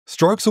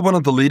Strokes are one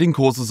of the leading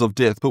causes of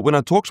death, but when I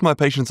talk to my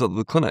patients at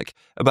the clinic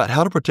about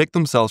how to protect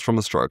themselves from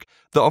a stroke,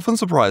 they're often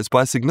surprised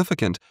by a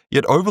significant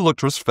yet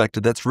overlooked risk factor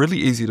that's really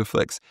easy to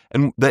fix,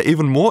 and they're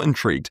even more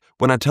intrigued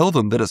when I tell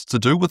them that it's to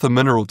do with a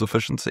mineral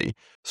deficiency.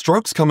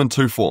 Strokes come in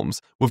two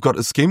forms. We've got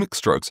ischemic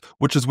strokes,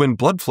 which is when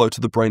blood flow to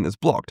the brain is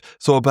blocked,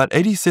 so about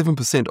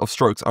 87% of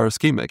strokes are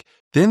ischemic.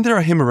 Then there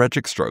are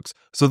hemorrhagic strokes,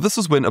 so this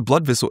is when a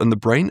blood vessel in the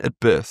brain it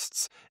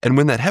bursts, and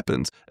when that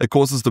happens, it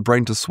causes the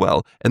brain to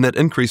swell, and that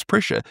increased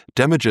pressure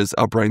damages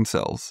our brain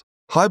cells.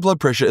 High blood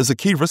pressure is a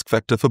key risk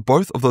factor for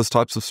both of those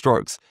types of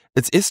strokes.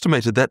 It's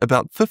estimated that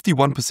about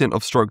 51%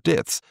 of stroke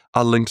deaths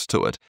are linked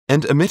to it,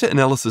 and a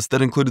meta-analysis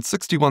that included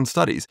 61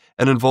 studies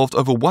and involved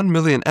over 1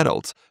 million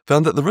adults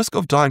found that the risk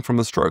of dying from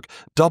a stroke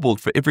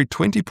doubled for every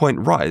 20-point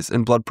rise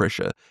in blood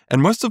pressure.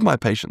 And most of my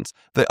patients,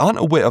 they aren't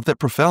aware of that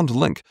profound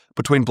link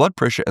between blood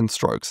pressure and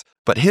strokes.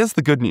 But here's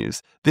the good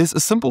news. There's a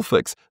simple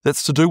fix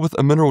that's to do with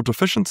a mineral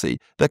deficiency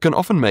that can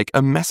often make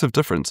a massive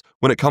difference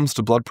when it comes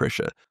to blood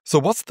pressure. So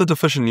what's the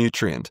deficient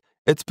nutrient?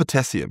 It's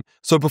potassium.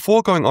 So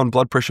before going on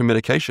blood pressure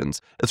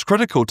medications, it's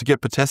critical to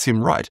get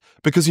potassium right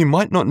because you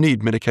might not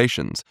need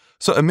medications.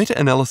 So a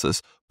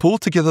meta-analysis pulled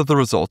together the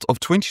results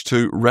of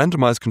 22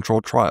 randomized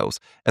controlled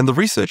trials, and the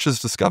researchers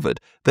discovered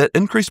that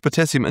increased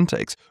potassium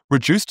intakes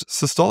reduced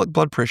systolic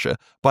blood pressure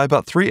by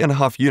about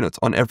 3.5 units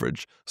on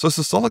average. So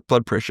systolic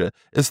blood pressure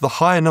is the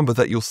higher number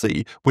that you'll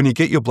see when you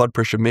get your blood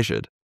pressure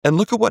measured. And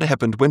look at what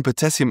happened when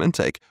potassium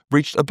intake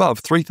reached above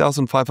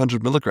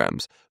 3,500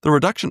 milligrams. The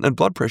reduction in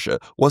blood pressure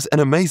was an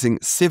amazing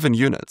 7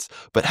 units.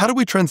 But how do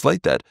we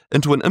translate that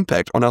into an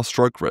impact on our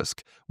stroke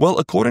risk? Well,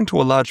 according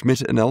to a large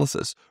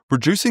meta-analysis,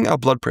 reducing our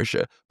blood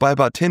pressure by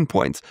about 10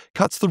 points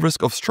cuts the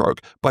risk of stroke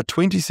by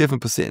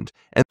 27%.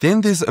 And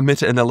then there's a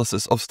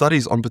meta-analysis of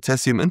studies on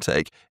potassium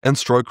intake and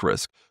stroke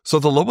risk. So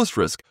the lowest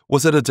risk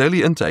was at a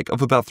daily intake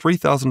of about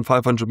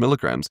 3,500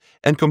 milligrams,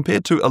 and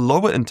compared to a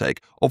lower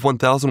intake of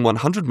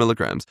 1,100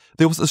 milligrams,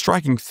 there was a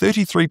striking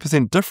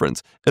 33%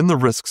 difference in the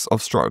risks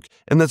of stroke.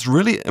 And that's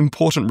really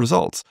important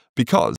results because